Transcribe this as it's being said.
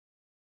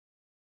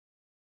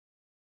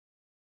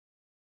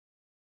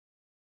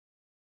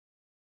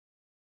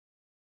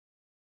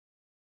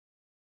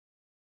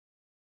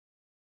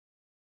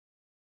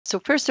So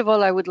first of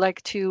all, I would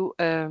like to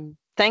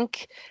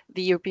thank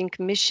the European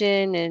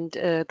Commission and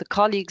the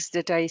colleagues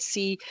that I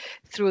see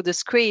through the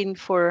screen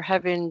for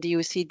having the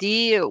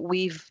OECD.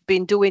 We've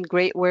been doing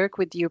great work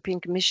with the European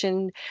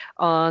Commission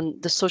on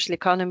the social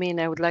economy, and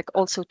I would like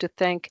also to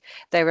thank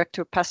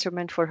Director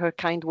Passerman for her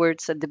kind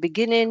words at the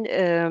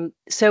beginning.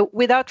 So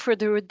without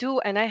further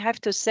ado, and I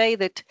have to say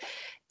that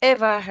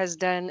Eva has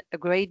done a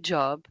great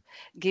job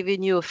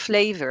giving you a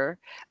flavor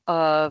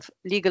of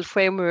legal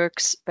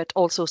frameworks, but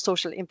also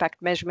social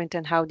impact measurement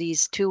and how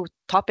these two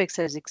topics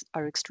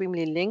are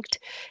extremely linked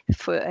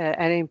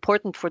and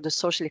important for the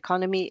social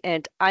economy.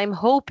 And I'm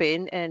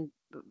hoping, and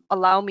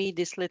allow me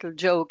this little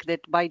joke, that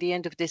by the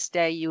end of this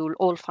day, you'll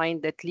all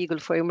find that legal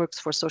frameworks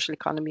for social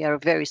economy are a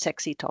very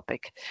sexy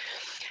topic.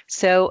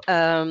 So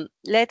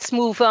let's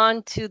move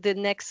on to the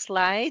next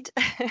slide.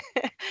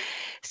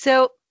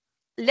 So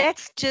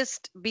let's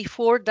just,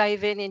 before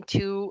diving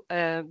into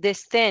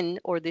this thing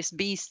or this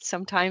beast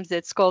sometimes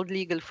that's called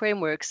legal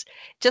frameworks,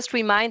 just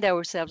remind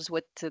ourselves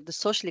what the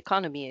social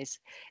economy is.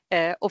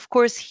 Of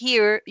course,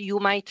 here you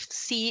might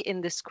see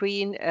in the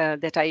screen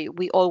that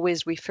we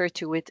always refer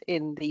to it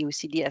in the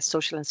OECD as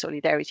social and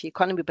solidarity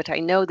economy, but I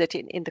know that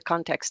in the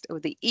context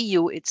of the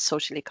EU, it's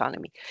social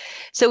economy.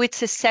 So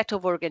it's a set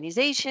of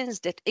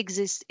organizations that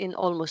exist in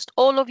almost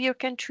all of your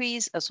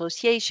countries,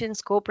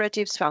 associations,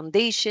 cooperatives,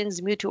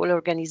 foundations, mutual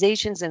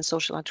organizations, and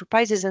social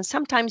enterprises. And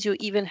sometimes you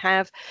even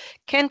have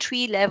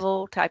country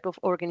level type of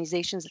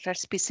organizations that are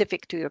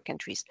specific to your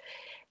countries.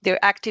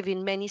 They're active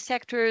in many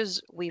sectors.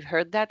 We've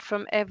heard that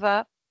from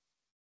Eva.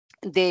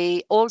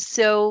 They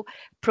also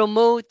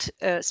promote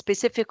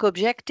specific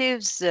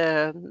objectives,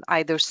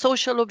 either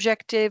social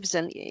objectives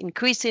and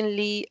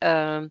increasingly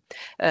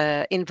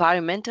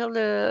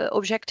environmental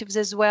objectives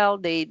as well.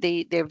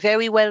 They're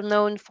very well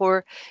known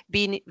for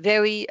being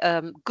very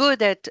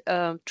good at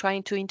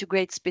trying to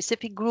integrate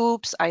specific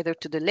groups, either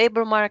to the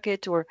labor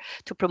market or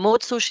to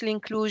promote social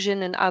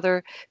inclusion and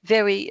other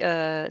very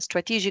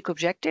strategic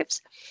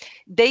objectives.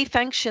 They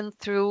function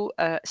through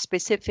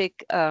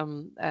specific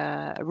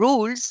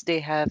rules.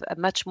 They have a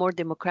much more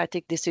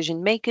democratic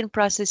decision-making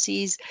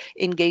processes,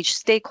 engage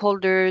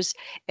stakeholders,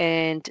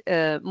 and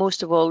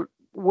most of all,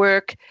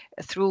 work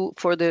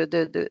for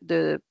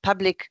the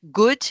public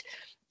good.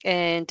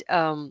 And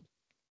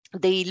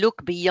they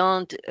look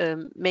beyond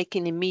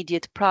making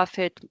immediate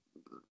profit,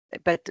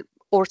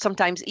 or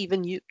sometimes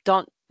even you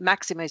don't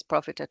maximize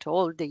profit at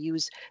all. They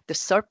use the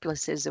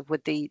surpluses of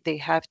what they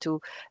have to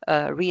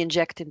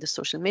re-inject in the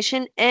social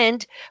mission.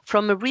 And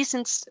from a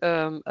recent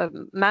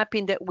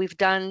mapping that we've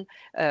done,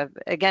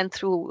 again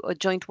through a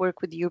joint work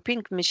with the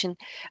European Commission,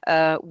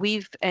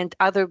 and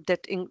other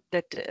that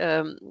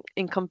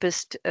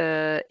encompassed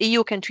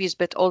EU countries,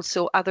 but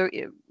also other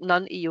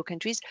non-EU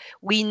countries,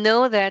 we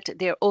know that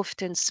they're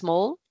often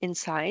small in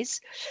size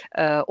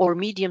or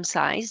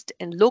medium-sized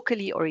and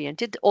locally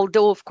oriented,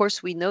 although of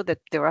course we know that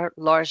there are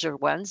larger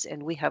ones,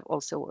 and we have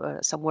also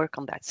some work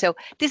on that. So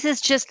this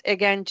is just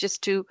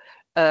to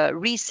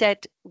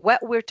reset what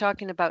we're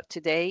talking about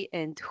today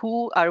and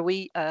who are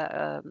we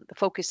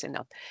focusing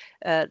on.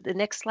 The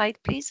next slide,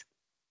 please.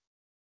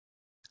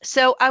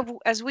 So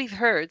as we've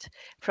heard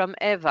from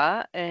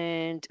Eva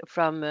and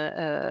from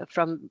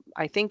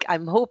I think,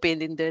 I'm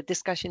hoping in the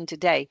discussion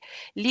today,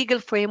 legal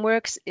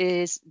frameworks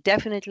is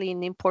definitely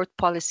an important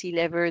policy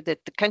lever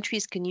that the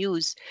countries can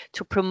use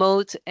to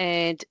promote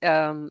and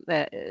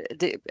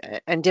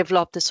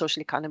develop the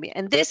social economy.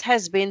 And this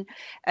has been,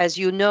 as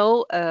you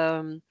know,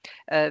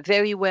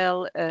 very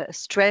well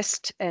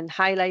stressed and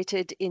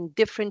highlighted in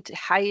different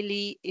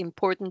highly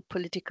important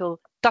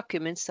political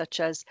documents such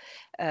as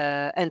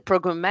and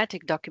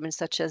programmatic documents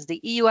such as the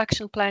EU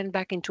Action Plan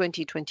back in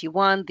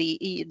 2021, the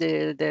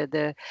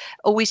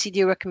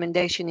OECD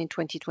recommendation in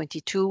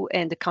 2022,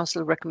 and the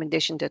Council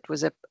recommendation that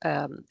was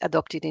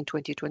adopted in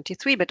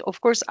 2023. But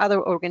of course,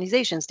 other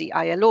organizations, the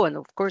ILO, and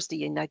of course the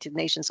United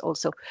Nations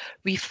also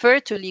refer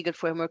to legal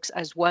frameworks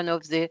as one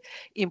of the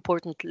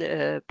important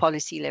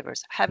policy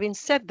levers. Having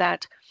said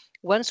that,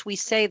 once we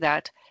say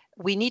that,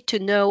 we need to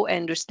know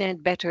and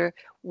understand better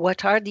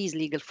what are these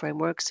legal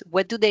frameworks,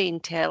 what do they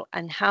entail,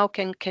 and how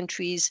can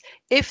countries,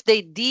 if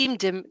they deem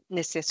them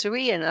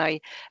necessary, and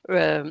I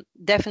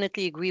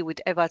definitely agree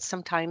with Eva,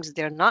 sometimes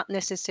they're not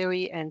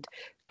necessary, and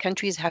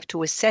countries have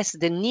to assess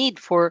the need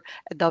for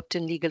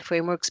adopting legal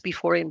frameworks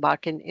before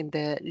embarking in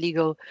the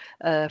legal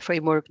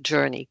framework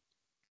journey.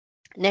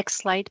 Next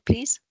slide,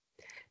 please.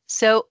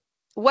 So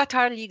what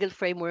are legal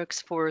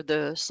frameworks for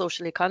the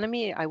social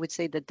economy? I would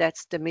say that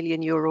that's the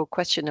 €1,000,000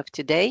 question of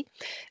today.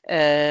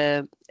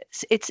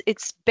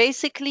 It's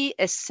basically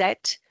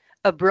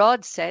a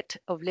broad set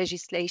of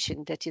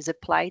legislation that is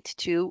applied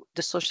to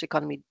the social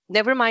economy.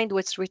 Never mind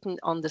what's written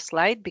on the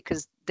slide,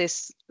 because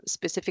this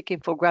specific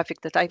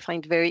infographic that I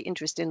find very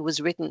interesting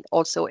was written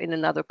also in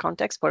another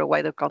context, for a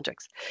wider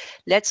context.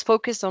 Let's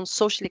focus on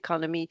social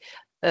economy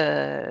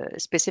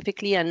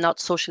specifically, and not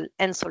social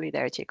and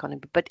solidarity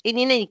economy. But in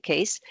any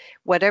case,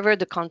 whatever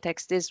the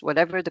context is,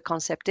 whatever the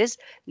concept is,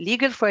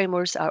 legal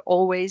frameworks are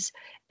always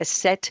a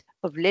set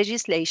of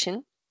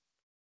legislation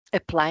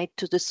applied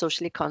to the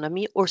social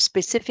economy or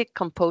specific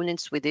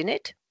components within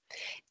it.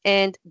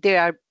 And they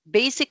are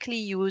basically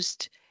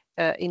used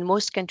in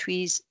most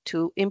countries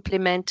to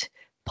implement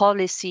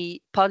policies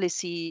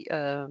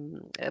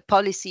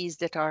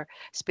that are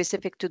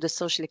specific to the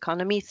social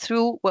economy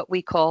through what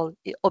we call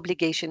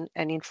obligation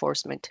and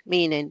enforcement,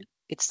 meaning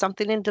it's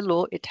something in the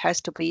law, it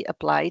has to be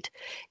applied,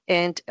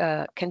 and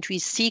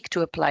countries seek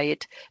to apply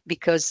it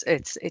because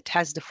it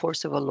has the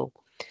force of a law.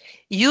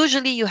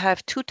 Usually you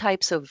have two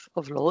types of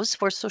laws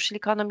for social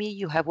economy.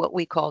 You have what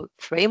we call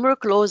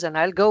framework laws, and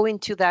I'll go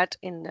into that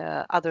in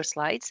other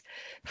slides.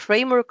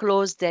 Framework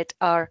laws that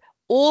are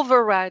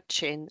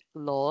overarching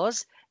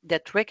laws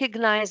that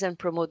recognize and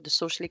promote the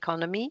social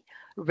economy,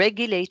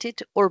 regulate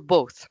it, or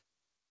both.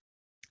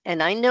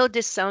 And I know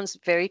this sounds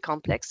very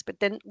complex, but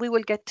then we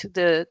will get to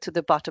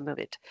the bottom of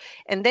it.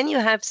 And then you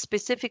have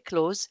specific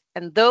laws,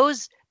 and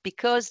those,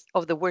 because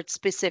of the word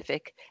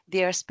specific,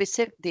 they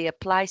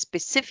apply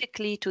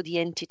specifically to the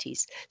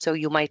entities. So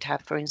you might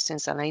have, for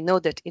instance, and I know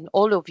that in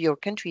all of your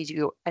countries,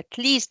 you at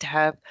least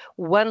have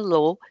one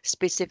law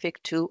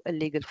specific to a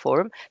legal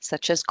form,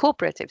 such as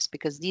cooperatives,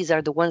 because these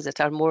are the ones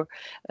that are more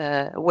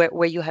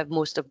where you have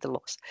most of the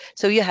laws.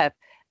 So you have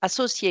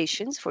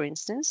associations, for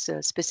instance,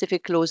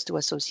 specific laws to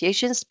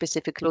associations,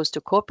 specific laws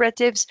to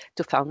cooperatives,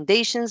 to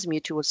foundations,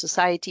 mutual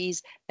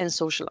societies, and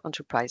social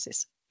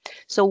enterprises.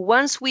 So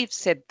once we've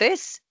said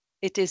this,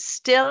 it is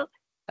still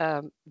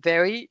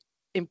very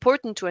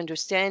important to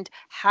understand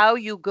how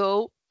you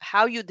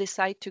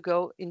decide to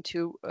go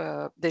into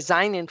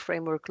design and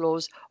framework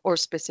laws or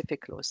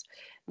specific laws.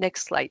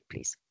 Next slide,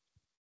 please.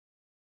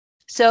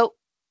 So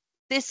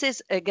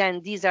these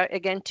are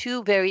again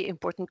two very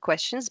important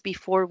questions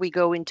before we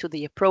go into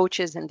the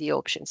approaches and the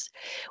options.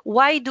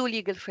 Why do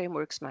legal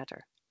frameworks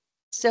matter?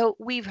 So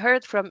we've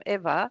heard from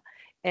Eva,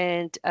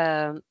 and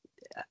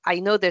I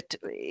know that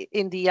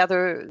in the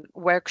other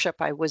workshop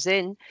I was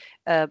in,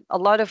 a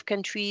lot of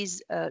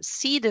countries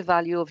see the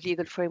value of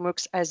legal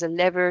frameworks as a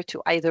lever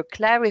to either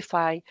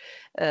clarify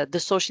the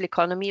social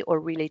economy or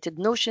related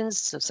notions.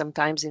 So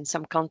sometimes in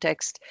some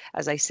context,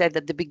 as I said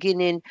at the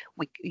beginning,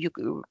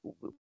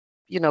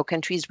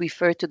 countries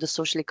refer to the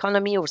social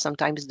economy or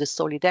sometimes the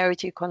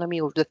solidarity economy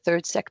or the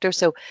third sector.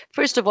 So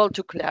first of all,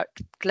 to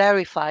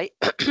clarify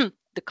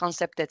the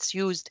concept that's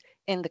used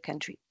in the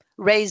country.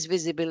 Raise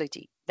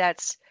visibility.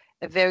 That's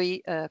a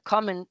very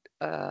common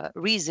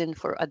reason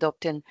for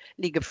adopting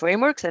legal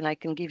frameworks. And I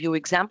can give you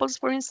examples,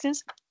 for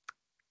instance.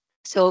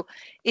 So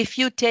if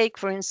you take,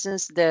 for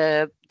instance,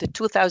 the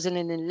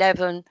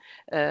 2011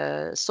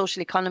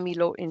 social economy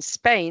law in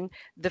Spain,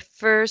 the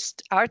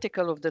first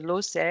article of the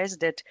law says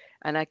that,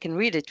 and I can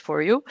read it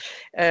for you,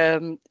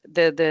 this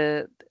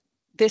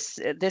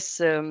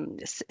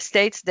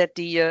states that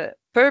the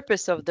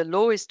purpose of the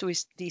law is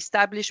the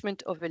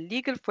establishment of a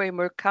legal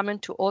framework common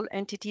to all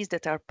entities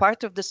that are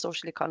part of the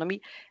social economy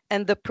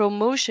and the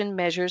promotion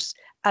measures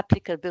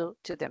applicable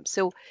to them.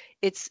 So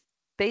it's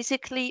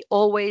basically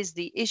always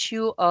the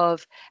issue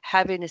of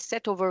having a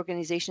set of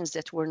organizations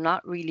that were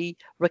not really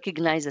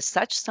recognized as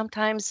such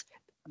sometimes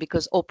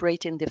because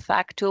operating de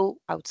facto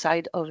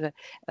outside of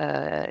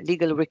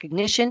legal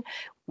recognition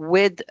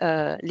with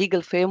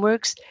legal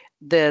frameworks.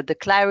 The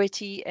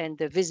clarity and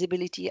the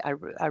visibility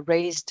are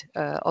raised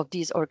of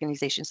these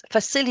organizations,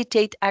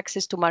 facilitate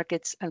access to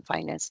markets and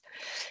finance.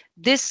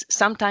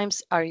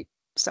 Sometimes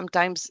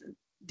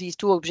these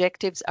two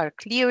objectives are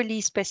clearly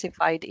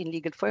specified in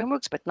legal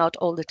frameworks, but not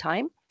all the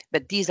time.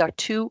 But these are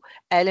two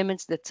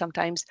elements that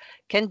sometimes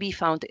can be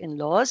found in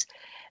laws,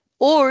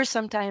 or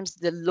sometimes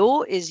the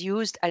law is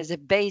used as a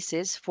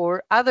basis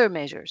for other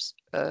measures,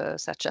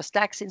 such as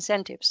tax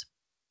incentives,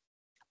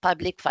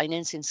 public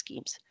financing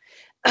schemes.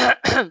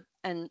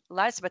 And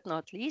last but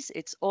not least,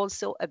 it's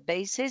also a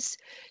basis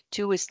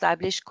to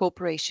establish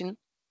cooperation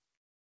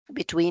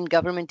between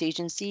government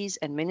agencies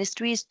and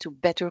ministries to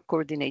better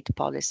coordinate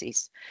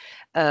policies.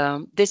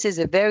 This is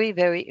a very,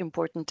 very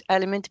important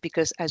element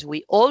because, as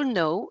we all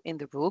know in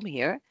the room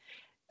here,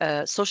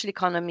 social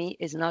economy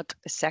is not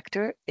a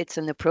sector, it's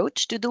an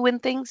approach to doing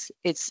things.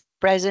 It's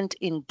present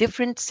in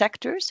different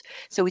sectors.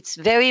 So it's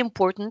very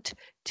important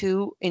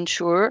to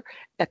ensure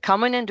a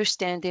common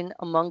understanding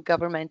among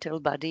governmental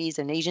bodies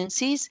and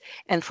agencies.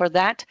 And for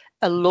that,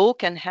 a law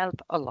can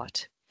help a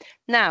lot.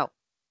 Now,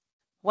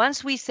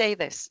 once we say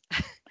this,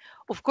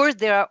 of course,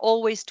 there are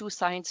always two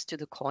sides to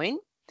the coin.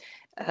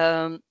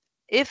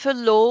 If a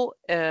law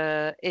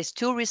is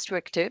too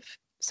restrictive,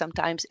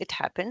 sometimes it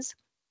happens,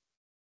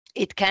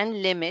 it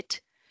can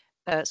limit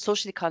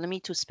social economy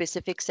to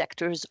specific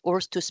sectors or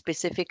to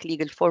specific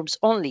legal forms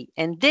only.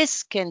 And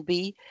this can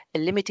be a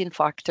limiting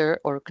factor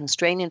or a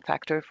constraining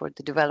factor for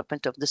the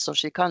development of the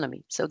social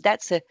economy. So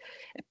that's a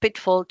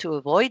pitfall to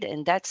avoid,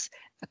 and that's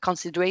a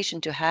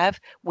consideration to have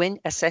when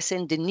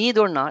assessing the need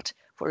or not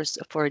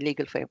for a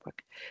legal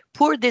framework.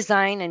 Poor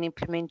design and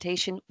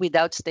implementation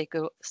without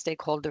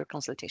stakeholder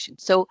consultation.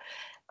 So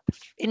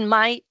in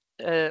my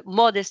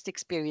modest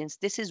experience,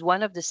 this is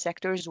one of the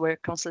sectors where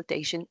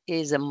consultation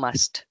is a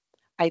must.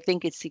 I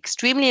think it's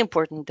extremely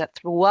important that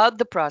throughout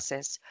the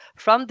process,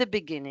 from the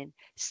beginning,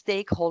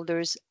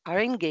 stakeholders are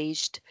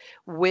engaged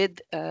with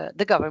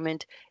the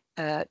government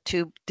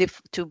to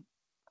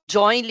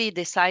jointly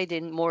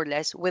deciding more or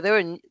less whether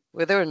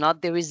or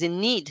not there is a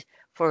need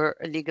for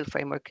a legal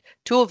framework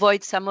to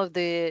avoid some of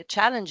the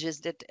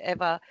challenges that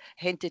Eva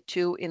hinted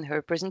to in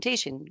her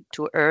presentation.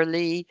 Too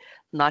early,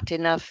 not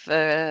enough.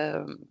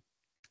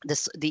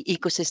 The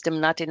ecosystem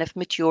not enough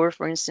mature,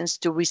 for instance,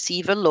 to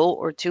receive a law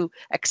or to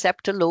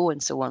accept a law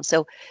and so on.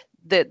 So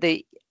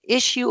the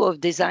issue of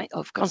design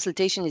of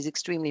consultation is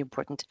extremely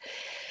important.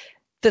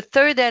 The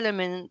third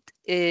element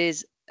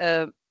is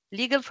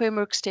legal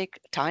frameworks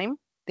take time.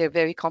 They're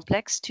very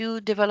complex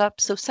to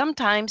develop. So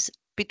sometimes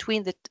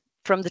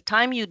from the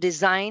time you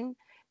design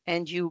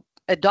and you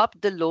adopt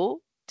the law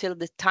till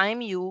the time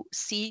you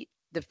see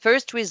the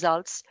first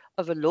results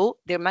of a law,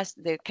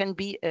 there can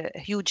be a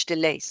huge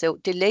delay. So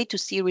delay to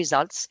see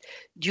results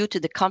due to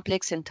the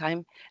complex and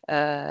time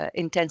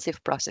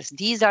intensive process.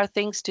 These are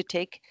things to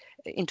take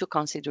into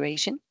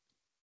consideration.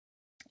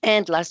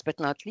 And last but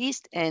not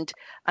least, and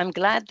I'm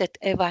glad that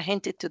Eva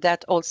hinted to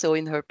that also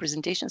in her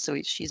presentation, so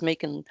she's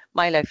making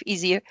my life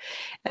easier,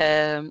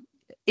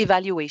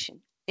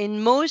 evaluation.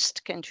 In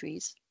most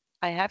countries,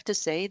 I have to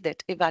say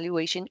that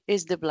evaluation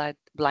is the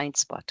blind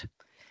spot,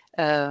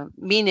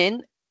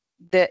 meaning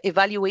the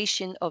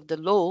evaluation of the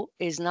law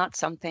is not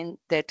something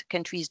that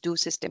countries do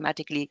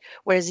systematically,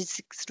 whereas it's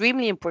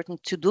extremely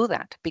important to do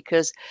that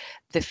because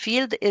the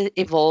field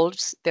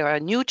evolves, there are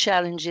new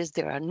challenges,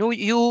 there are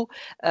new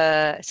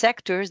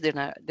sectors, there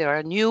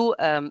are new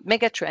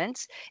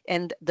megatrends,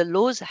 and the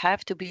laws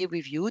have to be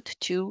reviewed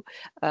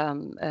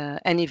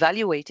and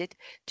evaluated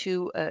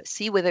to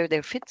see whether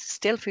they're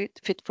still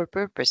fit for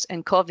purpose.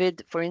 And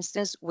COVID, for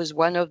instance, was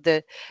one of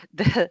the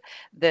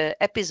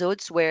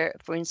episodes where,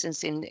 for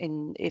instance,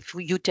 if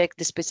you take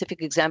the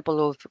specific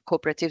example of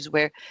cooperatives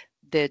where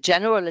the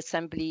General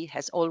Assembly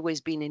has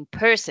always been in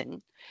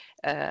person,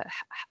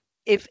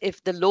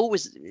 if the law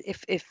was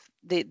if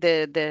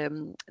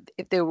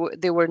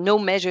there were no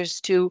measures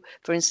to,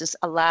 for instance,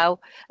 allow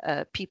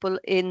people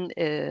in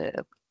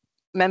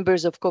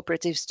members of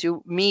cooperatives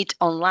to meet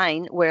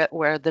online,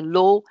 where the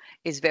law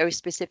is very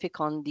specific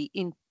on the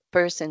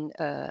in-person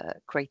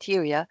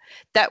criteria,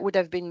 that would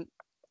have been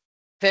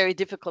very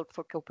difficult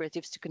for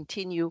cooperatives to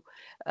continue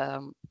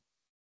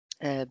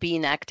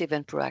being active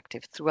and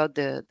proactive throughout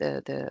the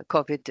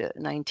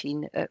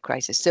COVID-19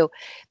 crisis. So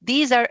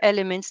these are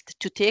elements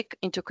to take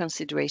into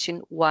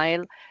consideration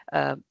while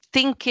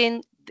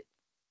thinking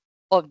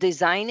of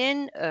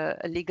designing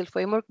a legal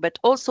framework, but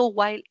also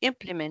while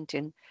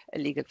implementing a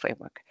legal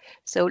framework.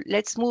 So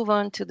let's move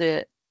on to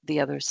the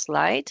other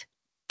slide.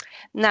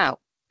 Now,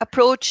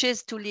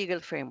 approaches to legal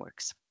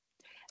frameworks.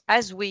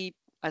 As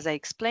I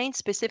explained,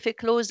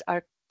 specific laws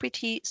are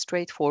pretty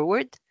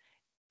straightforward.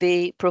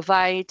 They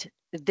provide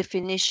the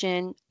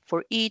definition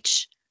for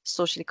each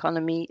social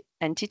economy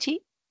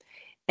entity.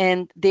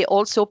 And they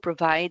also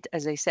provide,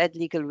 as I said,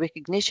 legal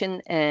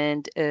recognition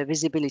and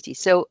visibility.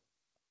 So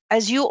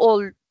as you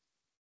all,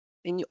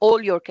 in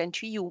all your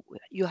country,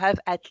 you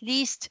have at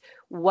least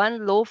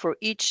one law for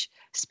each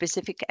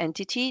specific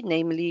entity,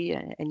 namely,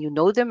 and you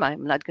know them,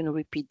 I'm not going to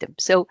repeat them.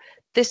 So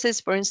this is,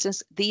 for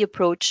instance, the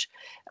approach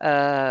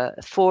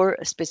for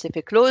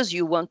specific laws.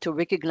 You want to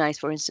recognize,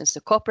 for instance,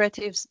 the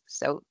cooperatives,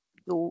 so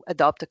you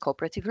adopt a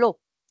cooperative law.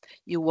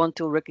 You want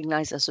to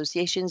recognize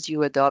associations,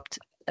 you adopt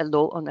a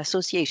law on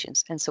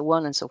associations, and so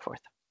on and so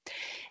forth.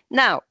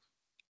 Now,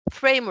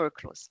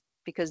 framework laws,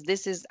 because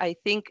this is, I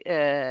think,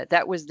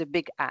 that was the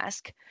big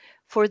ask.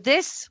 For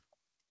this,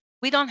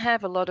 we don't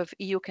have a lot of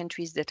EU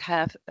countries that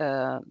have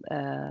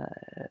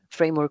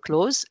framework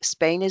laws.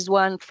 Spain is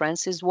one,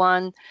 France is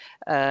one,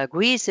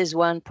 Greece is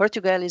one,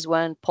 Portugal is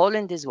one,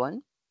 Poland is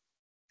one,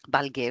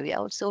 Bulgaria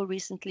also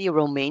recently,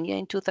 Romania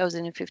in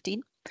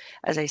 2015,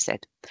 as I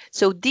said.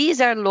 So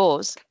these are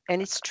laws,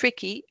 and it's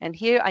tricky, and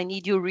here I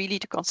need you really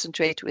to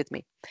concentrate with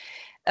me.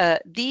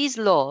 These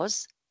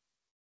laws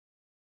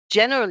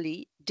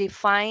generally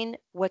define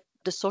what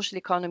the social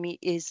economy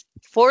is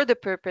for the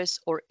purpose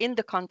or in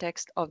the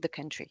context of the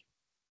country.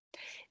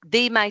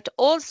 They might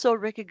also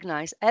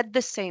recognize at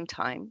the same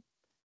time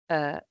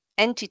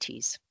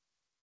entities.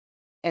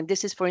 And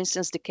this is, for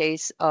instance, the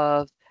case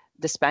of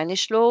the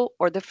Spanish law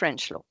or the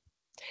French law.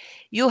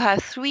 You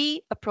have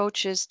three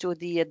approaches to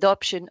the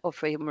adoption of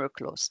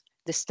framework laws.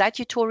 The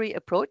statutory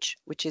approach,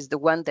 which is the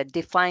one that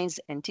defines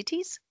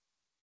entities.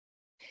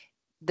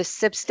 The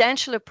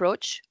substantial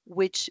approach,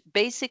 which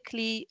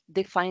basically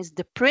defines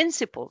the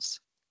principles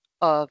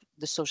of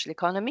the social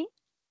economy.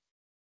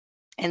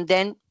 And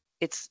then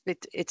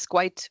it's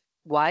quite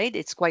wide,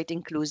 it's quite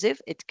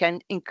inclusive. It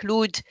can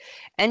include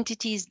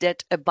entities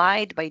that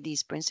abide by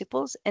these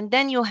principles. And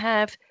then you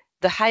have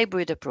the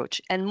hybrid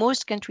approach. And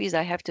most countries,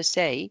 I have to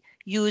say,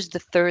 use the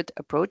third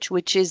approach,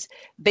 which is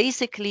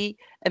basically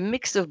a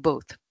mix of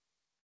both,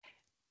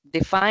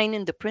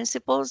 defining the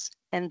principles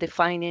and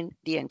defining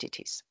the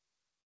entities.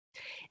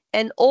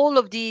 And all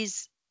of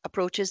these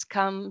approaches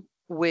come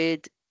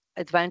with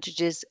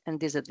advantages and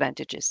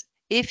disadvantages.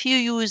 If you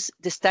use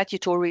the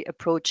statutory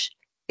approach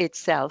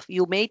itself,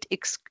 you may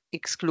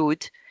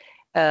exclude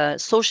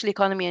social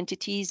economy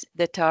entities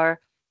that are,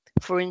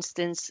 for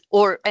instance,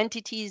 or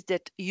entities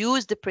that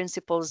use the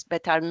principles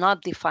but are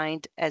not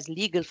defined as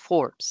legal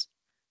forms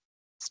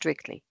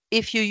strictly.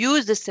 If you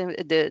use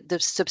the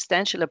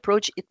substantial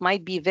approach, it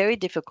might be very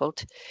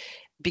difficult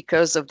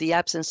because of the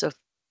absence of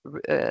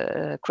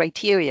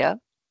criteria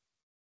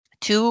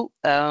to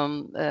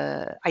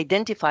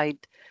identify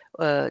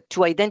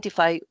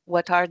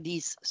what are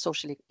these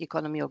social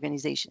economy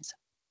organizations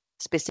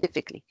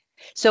specifically.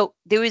 So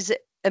there is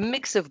a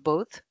mix of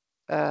both.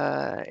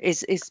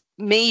 Is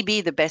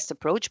maybe the best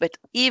approach, but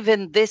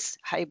even this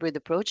hybrid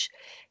approach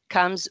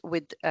comes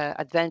with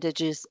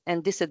advantages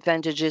and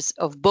disadvantages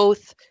of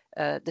both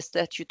the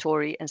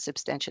statutory and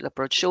substantial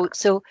approach.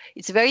 So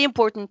it's very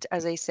important,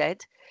 as I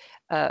said,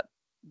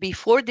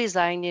 before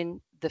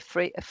designing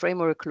the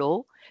framework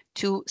law,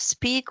 to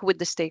speak with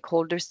the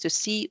stakeholders to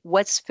see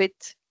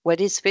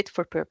what is fit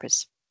for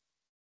purpose.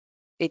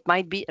 It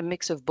might be a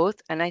mix of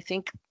both, and I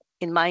think,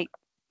 in my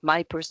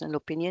personal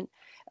opinion,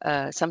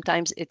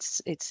 sometimes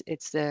it's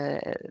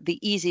the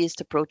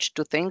easiest approach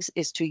to things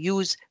is to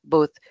use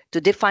both, to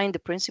define the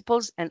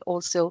principles and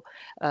also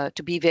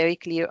to be very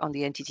clear on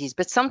the entities.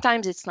 But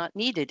sometimes it's not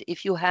needed.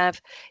 If you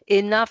have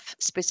enough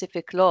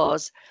specific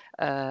laws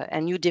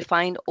and you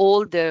define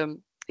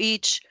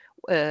each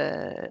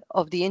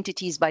of the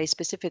entities by a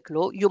specific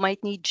law, you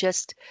might need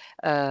just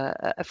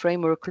a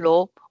framework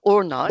law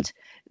or not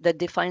that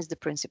defines the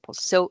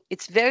principles. So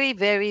it's very,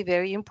 very,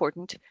 very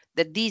important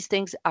that these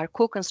things are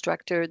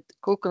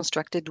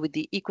co-constructed with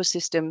the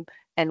ecosystem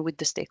and with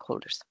the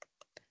stakeholders.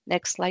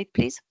 Next slide,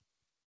 please.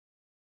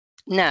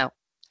 Now,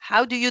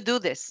 how do you do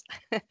this?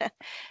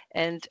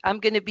 And I'm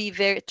going to be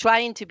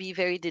trying to be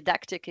very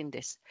didactic in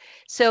this.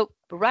 So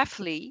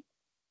roughly,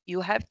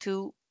 you have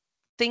to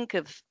think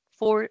of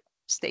 4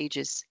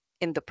 stages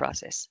in the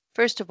process.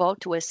 First of all,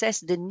 to assess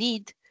the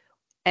need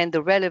and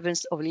the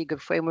relevance of legal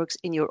frameworks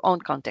in your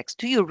own context.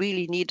 Do you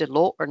really need a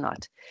law or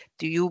not?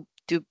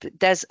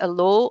 Does a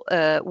law,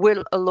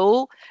 will a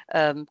law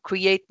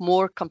create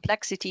more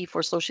complexity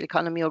for social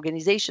economy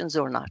organizations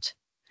or not?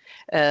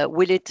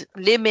 Will it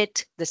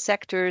limit the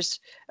sectors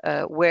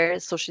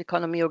where social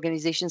economy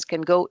organizations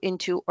can go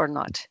into or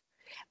not?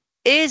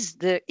 Is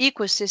the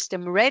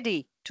ecosystem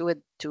ready to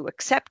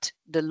accept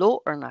the law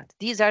or not?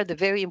 These are the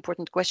very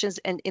important questions.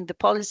 And in the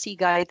policy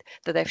guide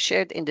that I've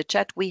shared in the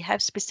chat, we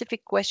have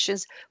specific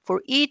questions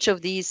for each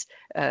of these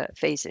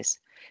phases.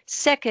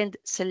 Second,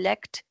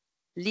 select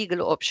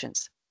legal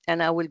options.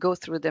 And I will go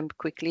through them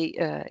quickly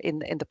in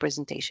the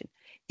presentation.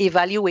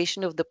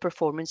 Evaluation of the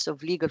performance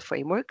of legal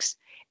frameworks.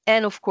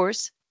 And of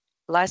course,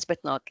 last but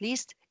not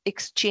least,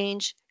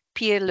 exchange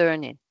peer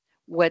learning.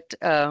 What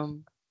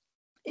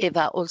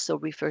Eva also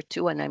referred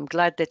to, and I'm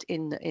glad that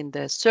in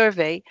the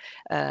survey,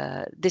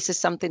 this is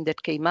something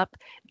that came up,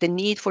 the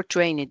need for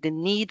training, the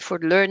need for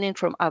learning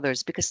from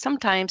others, because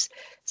sometimes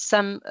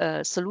some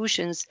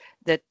solutions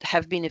that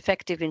have been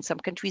effective in some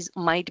countries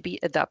might be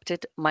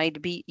adopted,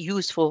 might be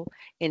useful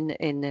in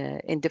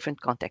different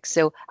contexts.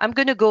 So I'm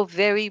going to go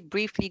very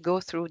briefly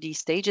go through these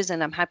stages,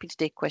 and I'm happy to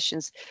take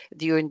questions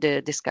during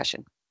the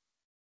discussion.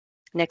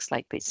 Next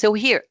slide, please. So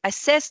here,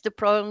 assess the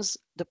pros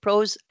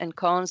and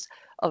cons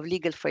of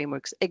legal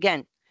frameworks.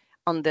 Again,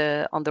 on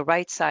the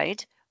right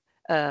side,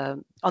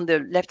 on the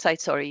left side,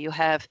 sorry, you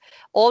have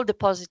all the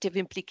positive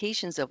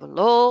implications of a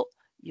law.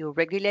 You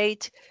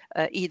regulate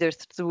either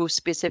through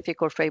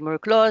specific or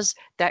framework laws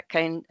that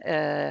can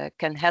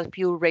help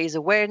you raise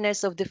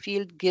awareness of the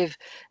field, give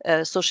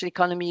social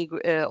economy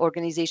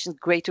organizations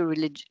greater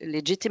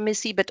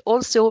legitimacy, but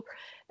also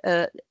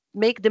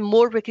make them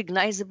more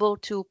recognizable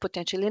to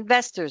potential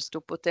investors,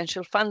 to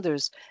potential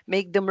funders,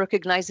 make them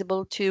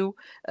recognizable to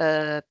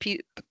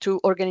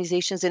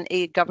organizations and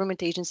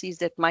government agencies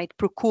that might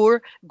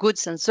procure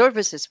goods and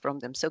services from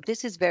them. So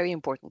this is very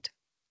important.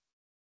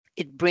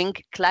 It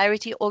brings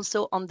clarity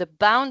also on the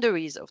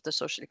boundaries of the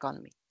social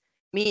economy,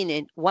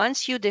 meaning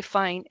once you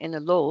define in a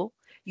law,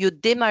 you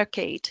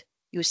demarcate,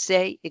 you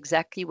say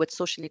exactly what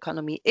social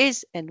economy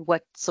is and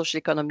what social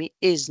economy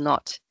is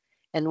not,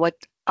 and what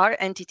are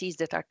entities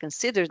that are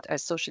considered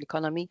as social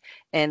economy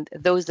and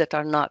those that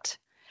are not.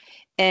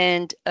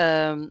 And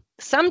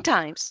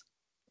sometimes,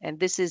 and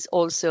this is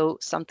also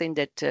something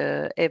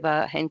that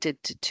Eva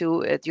hinted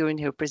to during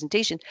her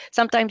presentation,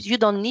 sometimes you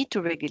don't need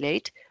to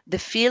regulate. The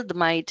field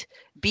might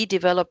be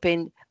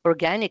developing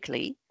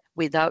organically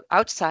without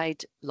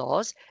outside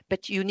laws,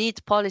 but you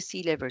need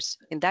policy levers.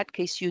 In that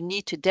case, you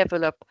need to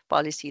develop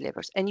policy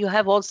levers. And you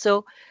have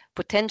also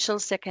potential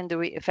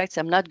secondary effects.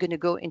 I'm not going to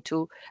go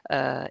into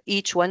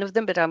each one of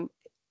them, but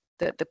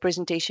the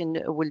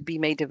presentation will be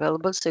made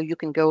available so you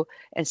can go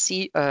and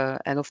see.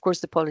 And of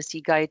course, the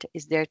policy guide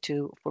is there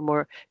for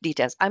more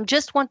details. I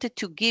just wanted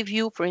to give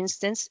you, for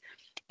instance,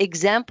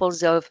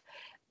 examples of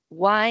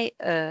why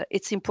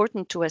it's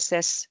important to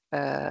assess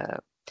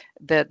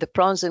the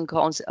pros and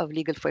cons of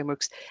legal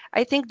frameworks.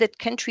 I think that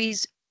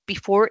countries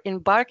before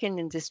embarking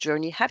in this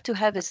journey, have to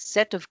have a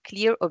set of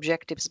clear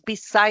objectives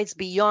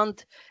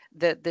beyond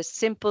the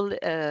simple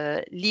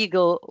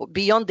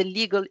beyond the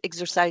legal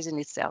exercise in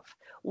itself.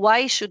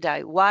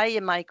 Why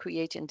am I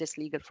creating this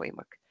legal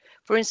framework?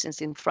 For instance,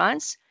 in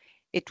France,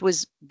 it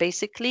was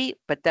basically,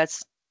 but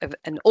that's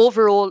an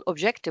overall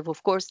objective.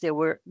 Of course, there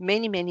were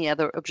many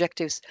other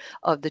objectives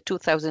of the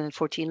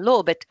 2014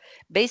 law, but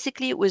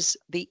basically it was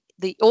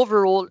the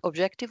overall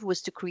objective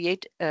was to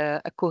create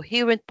a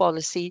coherent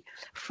policy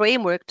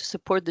framework to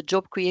support the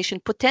job creation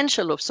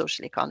potential of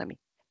social economy.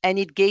 And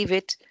it gave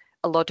it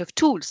a lot of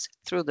tools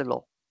through the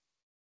law.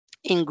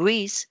 In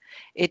Greece,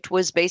 it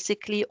was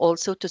basically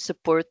also to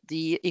support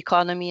the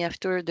economy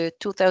after the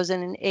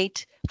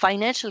 2008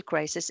 financial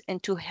crisis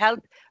and to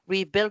help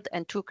rebuild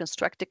and to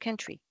construct the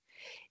country.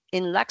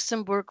 In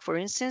Luxembourg, for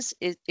instance,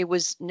 it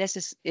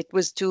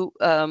was to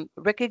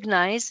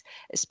recognize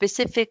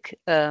specific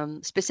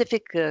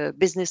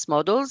business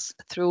models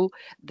through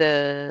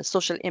the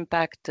social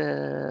impact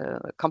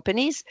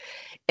companies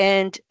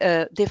and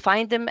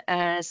define them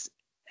as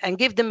and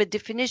give them a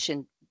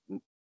definition,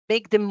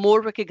 make them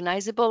more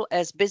recognizable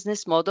as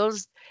business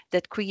models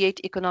that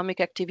create economic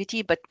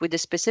activity, but with a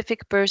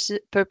specific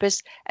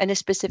purpose and a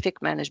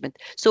specific management.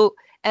 So,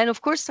 and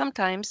of course,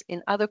 sometimes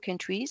in other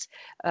countries,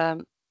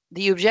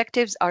 the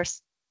objectives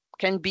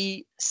can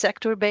be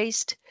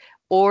sector-based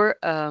or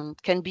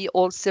can be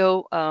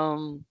also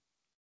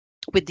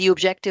with the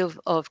objective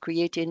of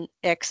creating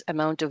X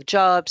amount of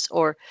jobs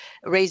or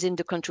raising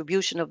the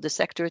contribution of the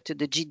sector to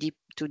the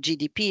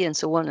GDP and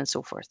so on and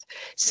so forth.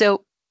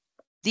 So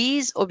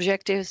these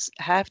objectives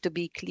have to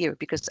be clear,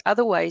 because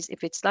otherwise,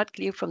 if it's not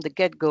clear from the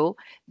get-go,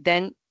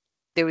 then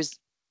there is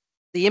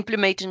the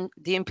implementation,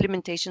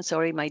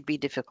 might be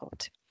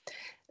difficult.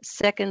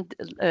 Second,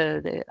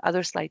 the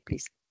other slide,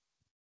 please.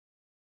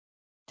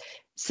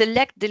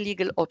 Select the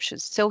legal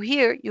options. So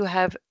here you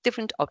have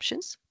different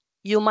options.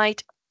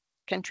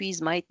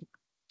 Countries might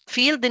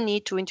feel the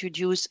need to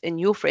introduce a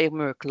new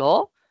framework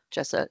law,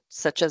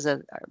 such as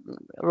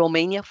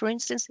Romania, for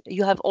instance.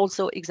 You have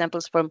also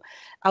examples from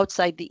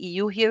outside the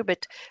EU here,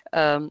 but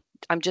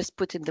I'm just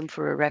putting them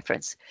for a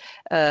reference.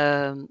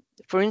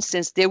 For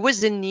instance, there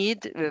was a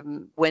need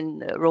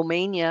when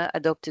Romania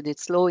adopted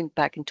its law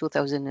back in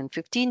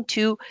 2015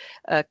 to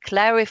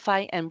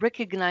clarify and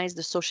recognize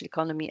the social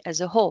economy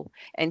as a whole.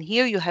 And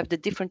here you have the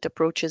different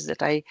approaches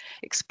that I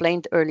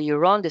explained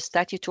earlier on, the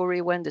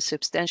statutory one, the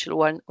substantial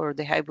one, or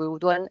the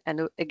hybrid one.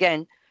 And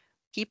again,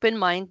 keep in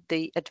mind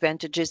the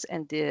advantages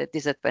and the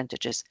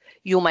disadvantages.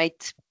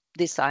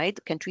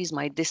 Countries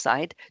might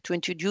decide to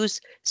introduce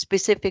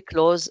specific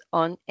laws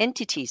on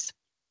entities.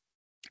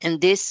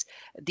 And these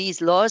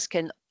laws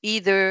can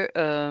either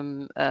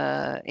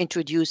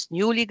introduce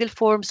new legal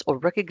forms or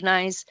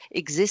recognize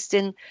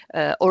existing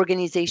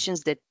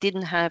organizations that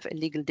didn't have a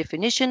legal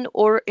definition,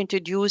 or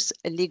introduce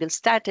a legal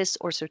status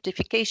or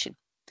certification.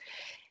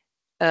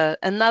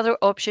 Another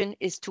option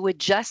is to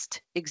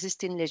adjust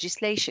existing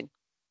legislation,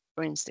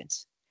 for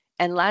instance.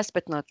 And last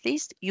but not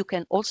least, you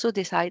can also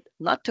decide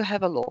not to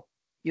have a law.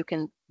 You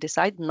can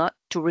decide not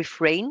to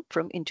refrain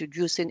from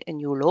introducing a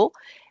new law,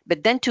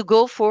 but then to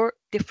go for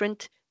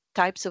different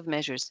types of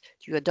measures.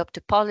 You adopt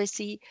a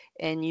policy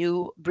and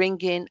you bring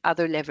in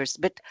other levers.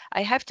 But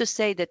I have to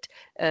say that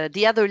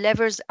the other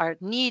levers are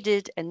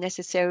needed and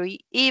necessary,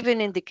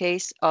 even in the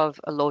case of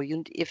a law.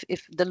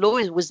 If the law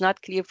was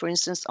not clear, for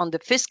instance, on the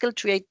fiscal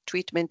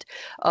treatment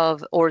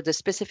of, or the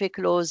specific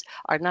laws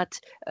are not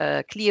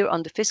clear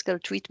on the fiscal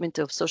treatment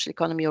of social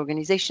economy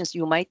organizations,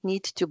 you might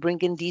need to bring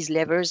in these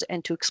levers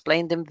and to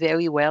explain them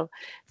very well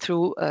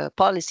through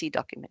policy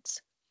documents.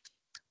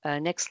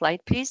 Next slide,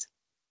 please.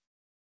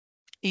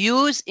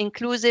 Use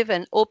inclusive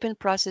and open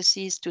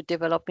processes to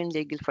developing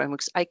legal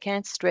frameworks. I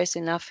can't stress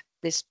enough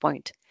this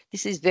point.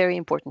 This is very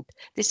important.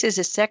 This is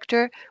a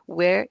sector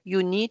where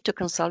you need to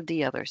consult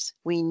the others.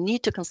 We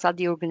need to consult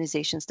the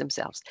organizations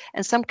themselves.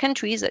 And some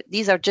countries,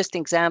 these are just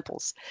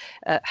examples,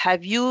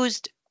 have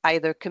used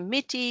either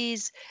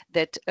committees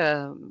that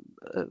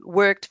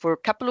worked for a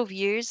couple of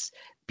years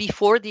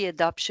before the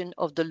adoption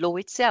of the law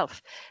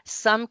itself.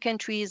 Some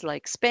countries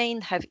like Spain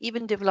have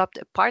even developed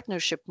a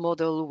partnership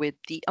model with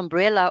the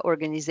umbrella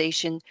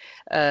organization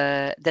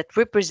that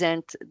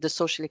represent the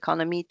social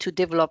economy to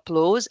develop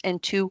laws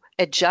and to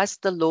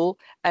adjust the law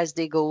as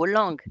they go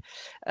along.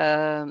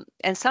 And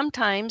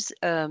sometimes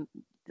the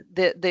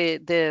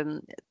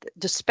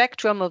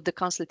spectrum of the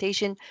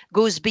consultation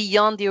goes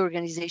beyond the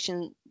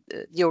organizations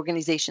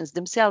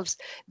themselves.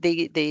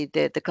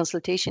 The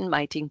consultation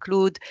might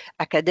include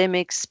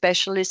academics,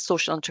 specialists,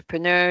 social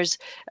entrepreneurs,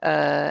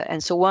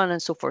 and so on and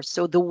so forth.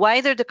 So the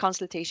wider the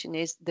consultation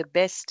is, the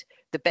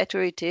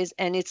better it is,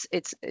 and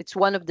it's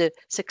one of the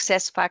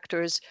success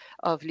factors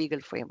of legal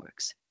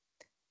frameworks.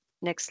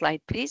 Next slide,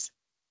 please.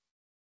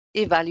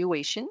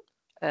 Evaluation.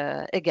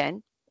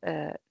 Again,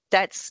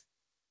 that's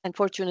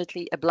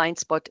unfortunately a blind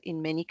spot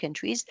in many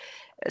countries.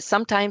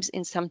 Sometimes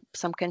in some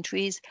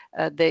countries,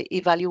 the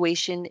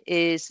evaluation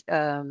is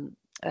in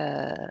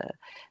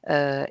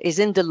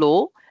the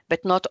law,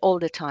 but not all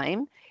the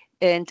time.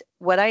 And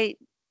what I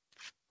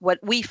what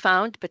we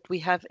found, but we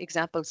have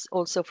examples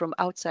also from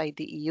outside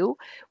the EU,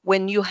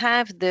 when you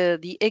have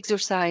the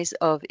exercise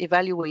of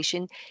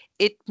evaluation,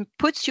 it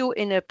puts you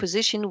in a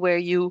position where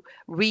you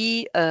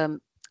reinitiate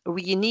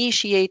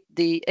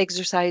the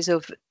exercise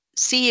of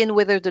seeing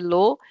whether the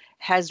law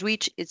has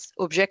reached its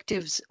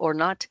objectives or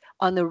not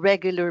on a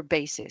regular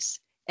basis.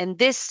 And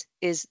this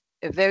is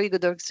a very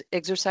good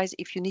exercise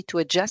if you need to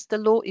adjust the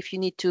law, if you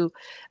need to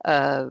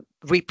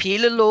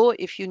repeal a law,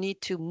 if you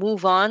need to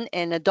move on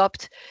and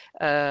adopt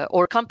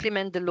or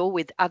complement the law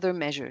with other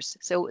measures.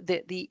 So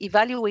the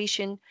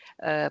evaluation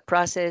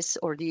process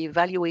or the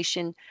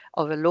evaluation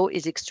of a law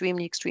is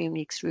extremely,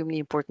 extremely, extremely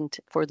important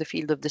for the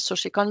field of the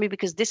social economy,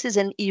 because this is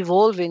an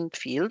evolving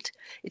field.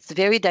 It's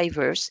very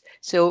diverse.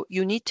 So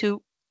you need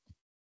to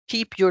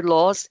keep your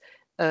laws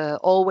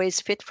always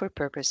fit for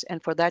purpose.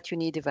 And for that, you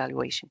need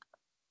evaluation.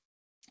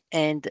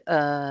 And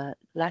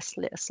last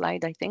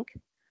slide, I think.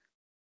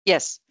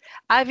 Yes,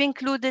 I've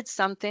included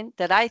something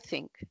that I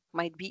think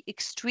might be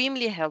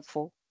extremely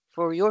helpful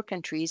for your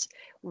countries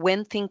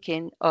when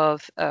thinking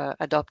of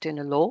adopting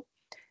a law.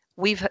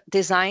 We've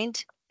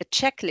designed a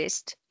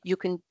checklist. You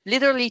can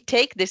literally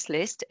take this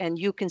list and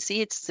you can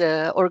see it's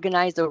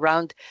organized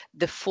around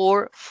the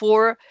four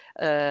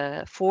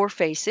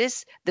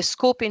phases. The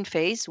scoping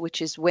phase,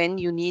 which is when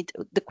you need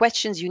the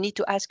questions you need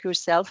to ask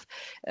yourself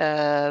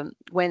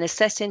when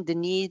assessing the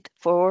need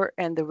for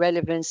and the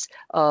relevance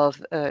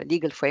of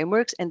legal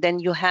frameworks. And then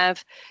you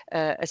have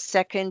a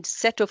second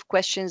set of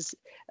questions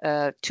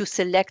to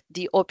select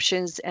the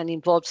options and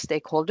involve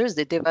stakeholders,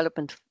 the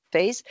development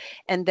phase.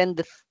 And then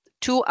the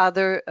two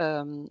other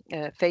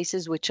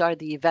phases, which are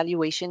the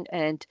evaluation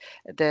and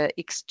the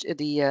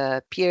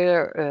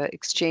peer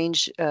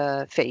exchange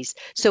phase.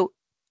 So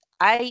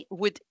I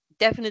would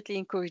definitely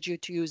encourage you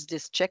to use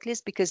this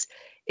checklist, because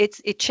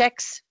it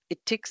checks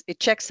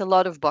a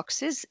lot of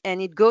boxes,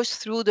 and it goes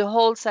through the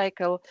whole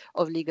cycle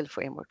of legal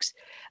frameworks.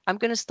 I'm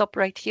going to stop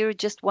right here.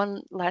 Just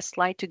one last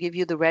slide to give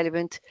you the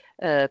relevant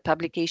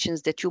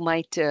publications that you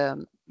might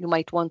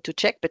want to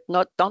check, but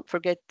don't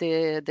forget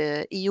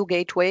the EU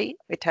Gateway.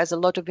 It has a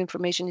lot of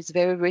information. It's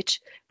very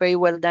rich, very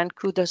well done.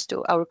 Kudos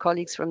to our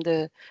colleagues from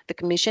the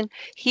Commission.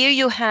 Here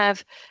you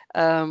have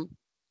the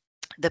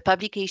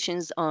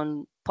publications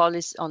on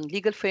policy, on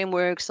legal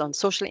frameworks, on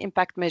social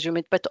impact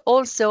measurement, but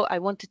also I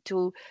wanted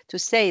to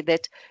say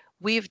that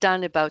we've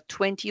done about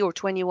 20 or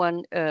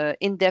 21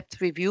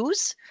 in-depth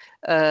reviews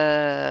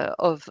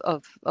of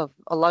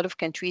a lot of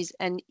countries,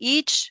 and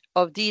each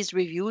of these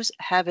reviews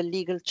have a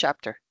legal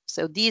chapter.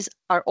 So these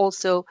are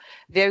also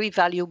very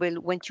valuable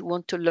when you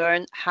want to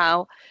learn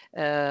how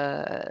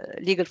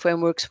legal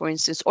frameworks, for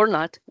instance, or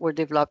not, were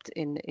developed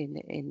in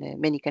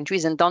many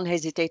countries. And don't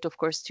hesitate, of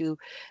course, to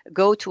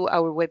go to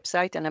our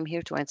website, and I'm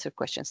here to answer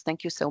questions.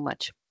 Thank you so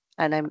much.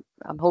 And I'm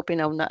hoping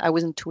I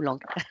wasn't too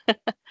long.